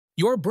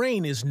Your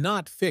brain is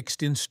not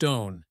fixed in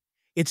stone.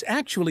 It's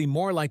actually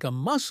more like a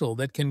muscle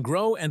that can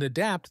grow and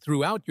adapt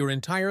throughout your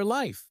entire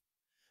life.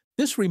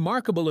 This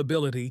remarkable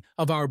ability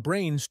of our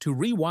brains to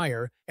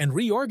rewire and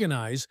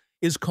reorganize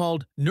is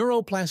called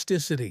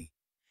neuroplasticity,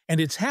 and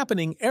it's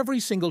happening every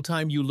single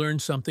time you learn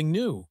something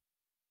new.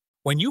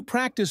 When you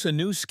practice a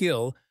new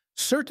skill,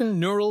 certain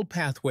neural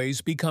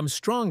pathways become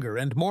stronger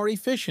and more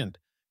efficient,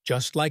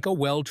 just like a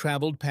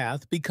well-traveled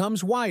path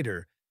becomes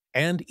wider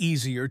and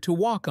easier to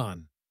walk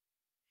on.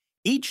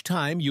 Each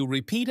time you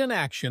repeat an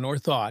action or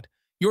thought,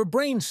 your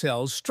brain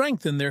cells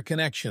strengthen their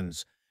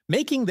connections,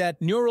 making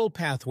that neural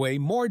pathway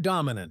more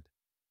dominant.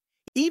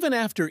 Even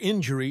after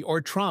injury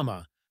or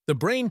trauma, the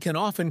brain can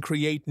often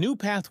create new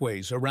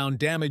pathways around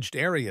damaged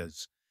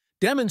areas,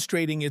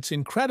 demonstrating its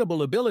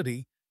incredible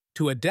ability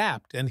to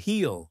adapt and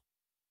heal.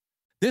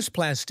 This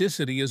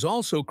plasticity is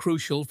also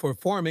crucial for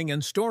forming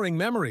and storing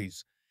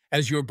memories,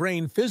 as your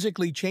brain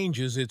physically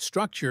changes its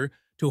structure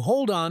to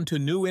hold on to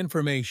new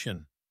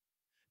information.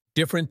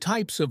 Different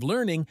types of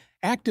learning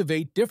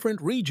activate different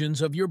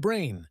regions of your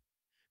brain,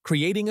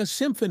 creating a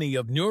symphony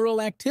of neural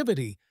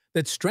activity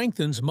that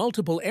strengthens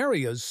multiple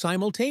areas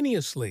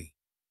simultaneously.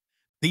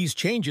 These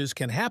changes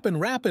can happen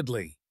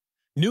rapidly.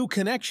 New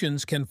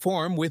connections can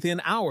form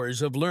within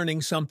hours of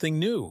learning something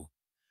new.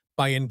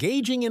 By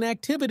engaging in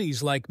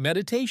activities like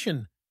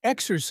meditation,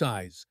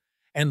 exercise,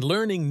 and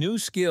learning new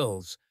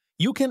skills,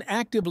 you can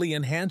actively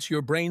enhance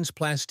your brain's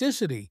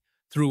plasticity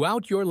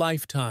throughout your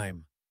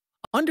lifetime.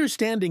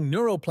 Understanding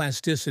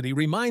neuroplasticity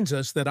reminds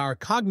us that our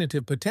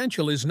cognitive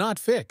potential is not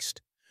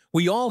fixed.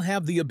 We all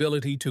have the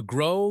ability to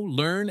grow,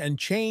 learn, and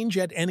change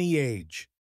at any age.